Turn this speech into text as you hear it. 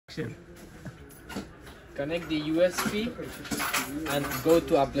Connect the USB and go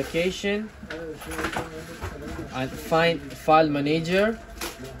to application and find file manager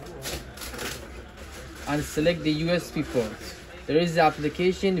and select the USB port. There is the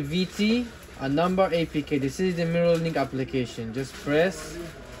application VT and number APK. This is the Phonelink application. Just press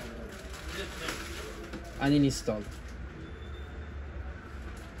and install.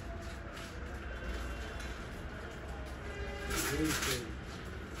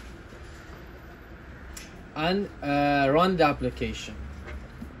 And run the application.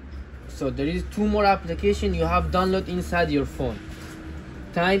 So there is two more applications you have download inside your phone: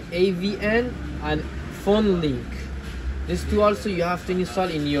 Timavn and Phonelink. These two also you have to install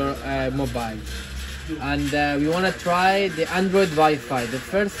in your mobile. And we want to try the Android Wi-Fi. The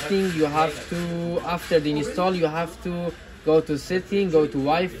first thing you have to, after the install, you have to go to setting, go to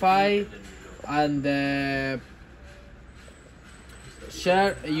Wi-Fi, and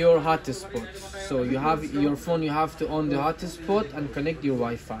share your hotspot. So you have your phone, you have to on the hotspot and connect your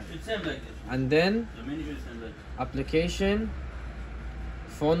Wi-Fi, and then application,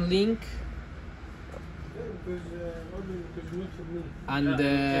 Phonelink, and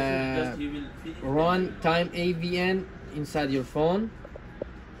run Timavn inside your phone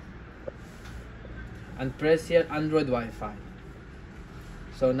and press here Android Wi-Fi.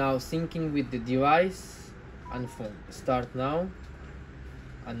 So now syncing with the device and phone. Start now.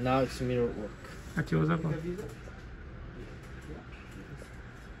 And now it's mirror work.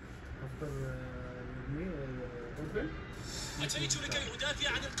 أتيت لكي أدافع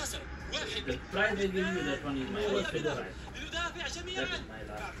عن القصر. واحد. لندافع جميعا.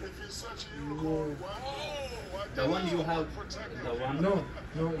 The one you have, the one. No,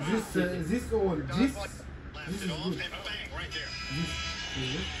 this all, this is good. This. No.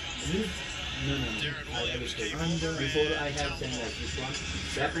 And before I have sent like this one.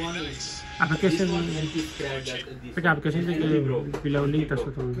 That one is application. Below link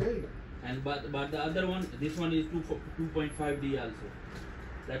okay. And but the other one, this one is 2.5D also.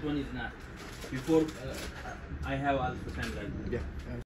 That one is not. Before I have also sent that. Yeah.